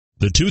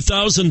The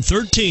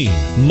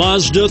 2013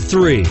 Mazda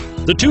 3.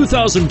 The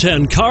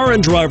 2010 Car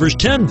and Driver's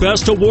 10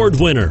 Best Award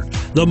winner.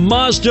 The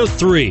Mazda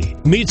 3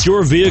 meets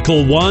your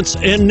vehicle wants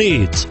and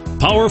needs.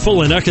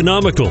 Powerful and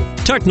economical,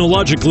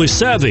 technologically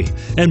savvy,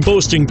 and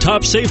boasting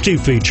top safety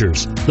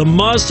features, the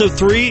Mazda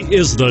 3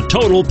 is the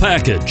total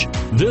package.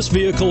 This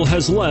vehicle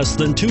has less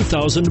than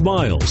 2,000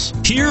 miles.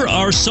 Here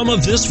are some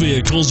of this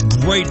vehicle's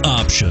great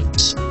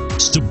options: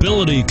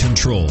 stability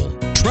control,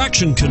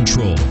 traction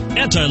control,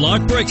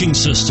 anti-lock braking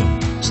system,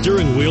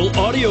 steering wheel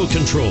audio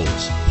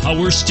controls,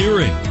 power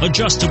steering,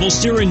 adjustable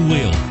steering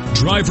wheel,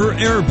 driver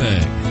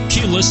airbag,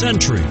 keyless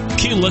entry,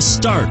 keyless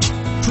start,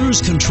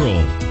 cruise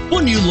control.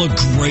 Wouldn't you look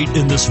great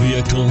in this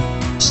vehicle?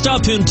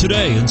 Stop in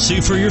today and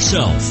see for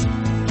yourself.